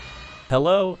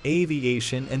Hello,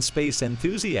 aviation and space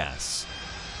enthusiasts!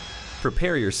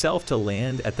 Prepare yourself to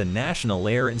land at the National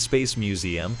Air and Space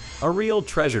Museum, a real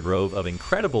treasure trove of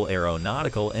incredible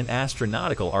aeronautical and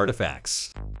astronautical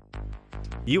artifacts.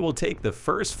 You will take the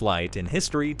first flight in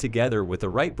history together with the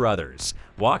Wright brothers,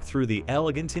 walk through the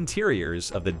elegant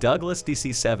interiors of the Douglas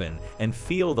DC-7 and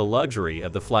feel the luxury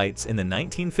of the flights in the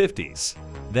 1950s.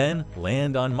 Then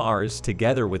land on Mars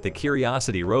together with the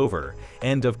Curiosity rover,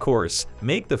 and of course,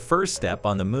 make the first step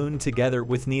on the Moon together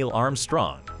with Neil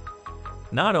Armstrong.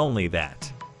 Not only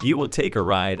that, you will take a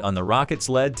ride on the rocket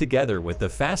sled together with the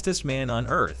fastest man on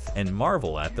Earth and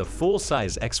marvel at the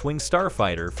full-size X-Wing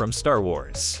starfighter from Star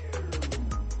Wars.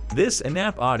 This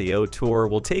in-app audio tour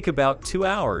will take about 2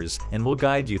 hours and will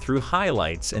guide you through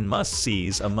highlights and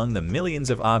must-sees among the millions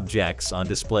of objects on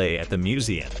display at the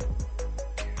museum.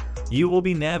 You will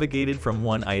be navigated from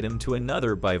one item to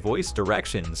another by voice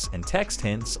directions and text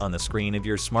hints on the screen of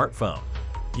your smartphone.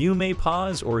 You may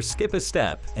pause or skip a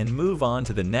step and move on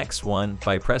to the next one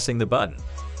by pressing the button.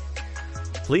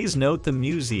 Please note the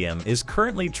museum is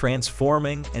currently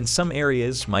transforming and some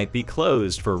areas might be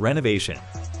closed for renovation.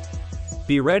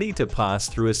 Be ready to pass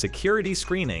through a security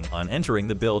screening on entering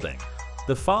the building.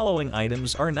 The following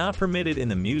items are not permitted in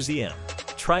the museum: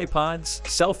 tripods,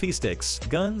 selfie sticks,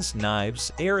 guns,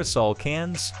 knives, aerosol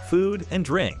cans, food, and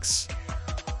drinks.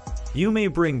 You may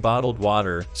bring bottled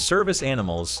water, service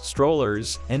animals,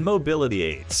 strollers, and mobility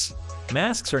aids.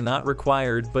 Masks are not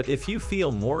required, but if you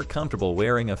feel more comfortable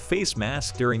wearing a face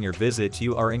mask during your visit,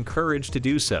 you are encouraged to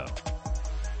do so.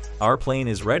 Our plane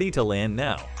is ready to land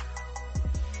now.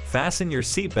 Fasten your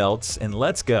seatbelts and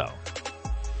let's go.